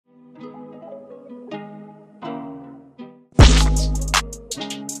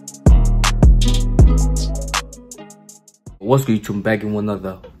What's good, YouTube? Back in one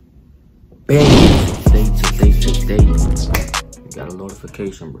another bang today. We got a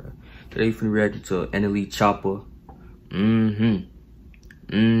notification, bro. Today we finna react to NLE Choppa. Finna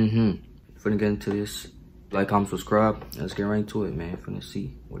get into this. Like, comment, subscribe. Let's get right into it, man. Finna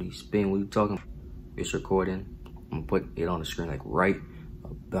see what he's spinning, what he talking. It's recording. I'm gonna put it on the screen like right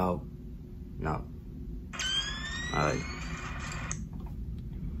about now. Alright.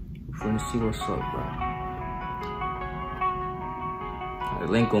 We're finna see what's up, bro. The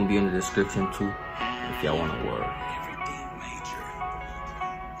link gonna be in the description too, if y'all wanna word.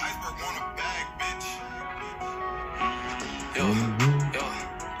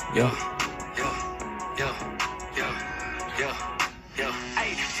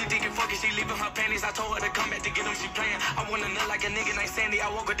 Hey, she thinking fucking, she leaving her panties. I told her to come back to get them, she playing. I wanna look like a nigga named Sandy. I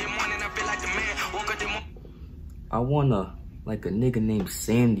woke up this morning, I feel like the man. Woke up this morning. I wanna like a nigga named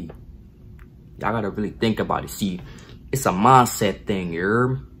Sandy. Y'all gotta really think about it. See, it's a mindset thing,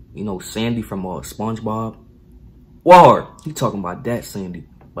 you know, Sandy from SpongeBob. Word, he talking about that Sandy,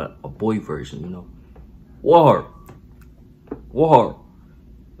 but a boy version, you know. Word.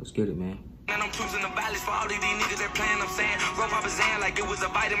 Let's get it, man. And I'm choosing the balance for all of these niggas that playing. I'm saying, roll Papa Zan like it was a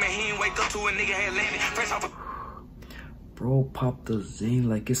vitamin. He ain't wake up to a nigga had landed. Fresh off. Bro, pop the Zane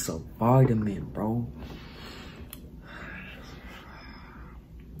like it's a vitamin, bro.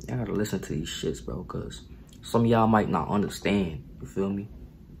 Y'all gotta listen to these shits, bro, cause some of y'all might not understand. You feel me?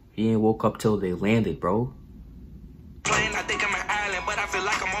 He ain't woke up till they landed, bro. Playing, I think I'm an island, but I feel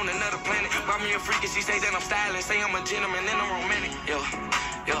like I'm on another planet. Brought me a freak and she say that I'm styling. Say I'm a gentleman and I'm romantic.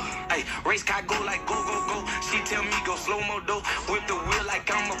 Yo, hey, race car go like go. She tell me go slow mo though. Whip the wheel like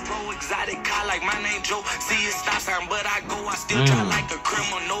I'm a pro. Exotic car like my name Joe. See it stop sign, but I go. I still try like a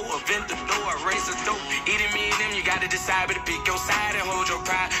criminal. Event the door, I raise a dope. Eating me and them, you gotta decide, but pick your side and hold your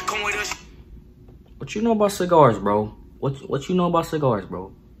pride. Come with us. What you know about cigars, bro? What you know about cigars,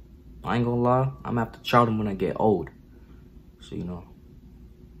 bro? I ain't gonna lie, I'm gonna have to try them when I get old. So, you know,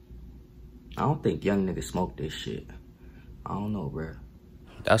 I don't think young niggas smoke this shit. I don't know, bro.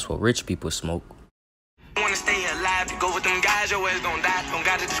 That's what rich people smoke. Wanna stay alive, you go with them guys, your ass gon' die. Don't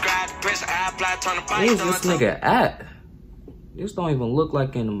gotta describe the pressure I apply, turn the Where's this nigga at? This don't even look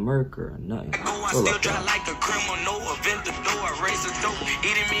like in America or nothing. I still try like a criminal, event the door, I raise a dope.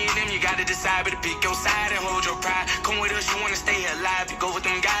 Eating me and them, you gotta decide, but pick your side and hold your pride. Come with us, you wanna stay alive, you go with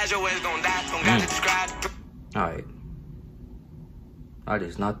them guys, your ass gon' die. Don't gotta describe. Alright. That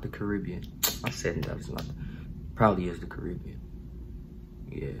is not the Caribbean. I said that is not. Probably is the Caribbean.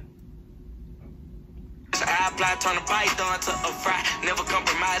 Yeah. I apply, turn a python to a fry. Never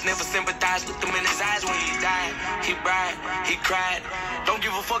compromise, never sympathize. Looked him in his eyes when he died. He cried, he cried. Don't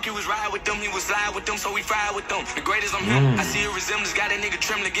give a fuck, he was ride with them, he was slide with them, so we fried with them. The greatest I'm him. I see a resemblance, got a nigga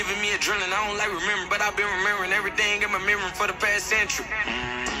trembling, giving me adrenaline. I don't like remembering, but I've been remembering everything in my memory for the past century.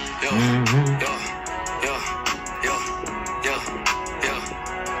 Yo.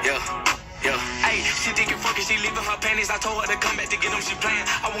 Hey, she thinking fucking, she leaving her panties. I told her to come back to get them, she playing.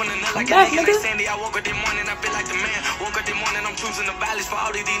 I wanna know like a nigga like Sandy. I woke up this morning, I feel like the man. Woke up this morning, I'm choosing the balance for all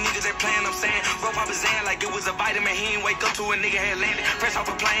of these niggas that playing. I'm saying, roll Papa Zan like it was a vitamin. He ain't wake up to a nigga had landed. Fresh off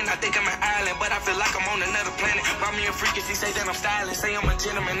a plane, I think I'm an island, but I feel like I'm on another planet. Brought me a freak and she say that I'm styling. Say I'm a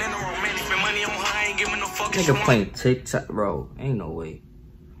gentleman and I'm romantic. Spend money on her, I ain't giving no fuck. Nigga playing TikTok, bro. Ain't no way.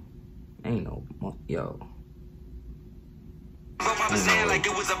 Ain't no, yo. Papa Zan like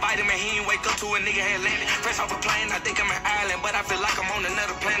it was a vitamin. He ain't wake up to a nigga had landed. Fresh off a plane, I think I'm an island, but I feel like I'm on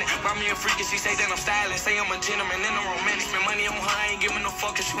another planet. Brought me a freak and she say that I'm styling. Say I'm a gentleman and I'm romantic. Spend money on her, I ain't giving no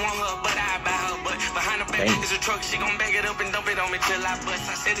fuck if she want her, but I buy her. But behind the back is a truck, she gon' bag it up and dump it on me till I bust.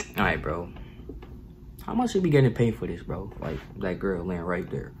 I said it. Alright, bro. How much they be getting paid for this, bro? Like that girl laying right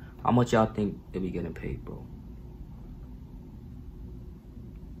there. How much y'all think they be getting paid, bro?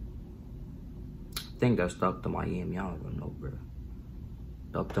 I think that's Dr. Miami. I don't even know, bro.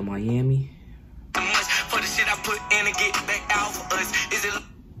 Dr. Miami. For the shit I put in and get back out for us. Is it?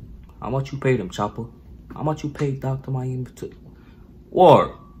 How much you paid him, Choppa? How much you paid Dr. Miami to?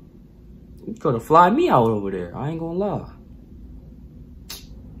 War. You could have fly me out over there. I ain't gonna lie.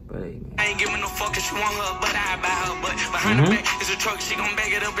 But hey, man. I ain't giving no fuck if she want her, but I buy her. But behind the back is a truck, she gon'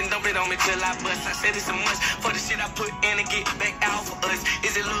 bag it up and dump it on me till I bust. I said it's a must for the shit I put in and get back out for us.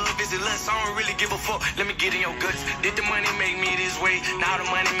 Is it love? Is it lust? I don't really give a fuck. Let me get in your guts. Did the money make me this way? Now the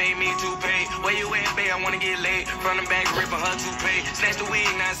money made me too pay. Where you at, babe? I wanna get laid. From the back, ripping her toupee. Snatch the wig,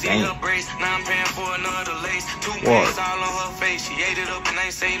 now see her brace. Now I'm paying for another lace. Two pays all on her face. She ate it up and I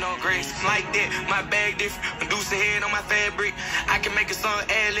ain't say no grace. Like that, my bag different. Reduce the head on my fabric. I can make a song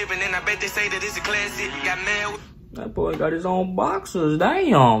ad-lib and then I bet they say that it's a classic. Got mad with that boy got his own boxers.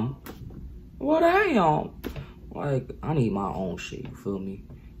 Damn. What damn. Like, I need my own shit, you feel me?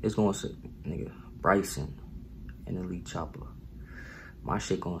 It's gonna say, nigga, Bryson, NLE Choppa. My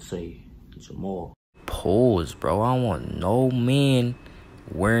shit gonna say Jamal. Pause, bro. I don't want no man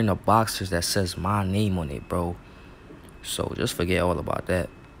wearing the boxers that says my name on it, bro. So just forget all about that.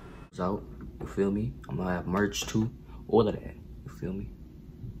 It's out, you feel me? I'm gonna have merch too. All of that, you feel me?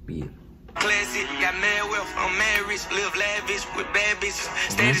 Be it. Classic, got mad wealth, I'm mad rich, live lavish with bad bitches.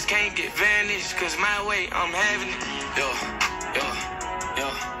 Status can't get vanished, cause my way, I'm having it. Yo, yo, yo,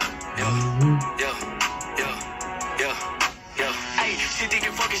 yo, yo, yo, yo, yo. Hey, she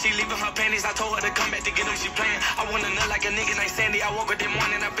thinking fucking, she leaving her panties. I told her to come back to get them, she playing. I wanna know like a nigga named Sandy. I woke up this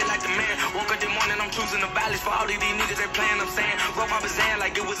morning, I feel like the man. Woke up this morning, I'm choosing the violence for all of these niggas that playing. I'm saying, broke my bazan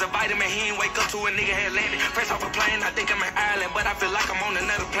like it was a vitamin. He ain't wake up to a nigga had landed. Fresh off a plane, I think I'm in Ireland, but I feel like I'm on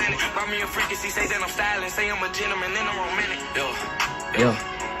another planet. Brought me a frequency, say that I'm styling, say I'm a gentleman and I'm romantic. Yo, yo,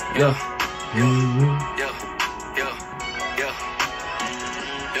 yo, yo, yo, yo, yo, yo,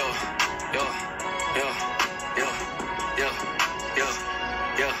 yo, yo, yo, yo, yo, yo,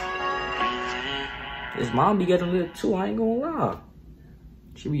 yo. His mom be getting lit too, I ain't gonna lie.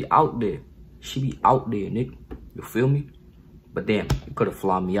 She be out there. She be out there, Nick. You feel me? But damn, you could've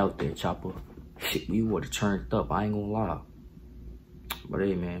flyed me out there, Choppa. Shit, we would've turned up, I ain't gonna lie. But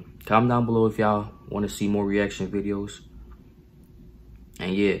hey, man, comment down below if y'all want to see more reaction videos.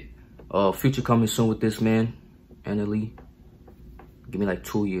 And yeah, future coming soon with this, man. NLE. Give me like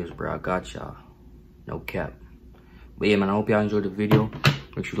 2 years, bro. I got y'all. No cap. But yeah, man, I hope y'all enjoyed the video.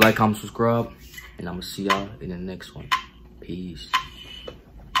 Make sure you like, comment, subscribe. And I'm going to see y'all in the next one. Peace.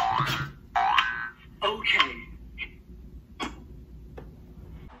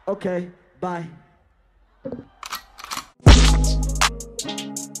 Okay, bye.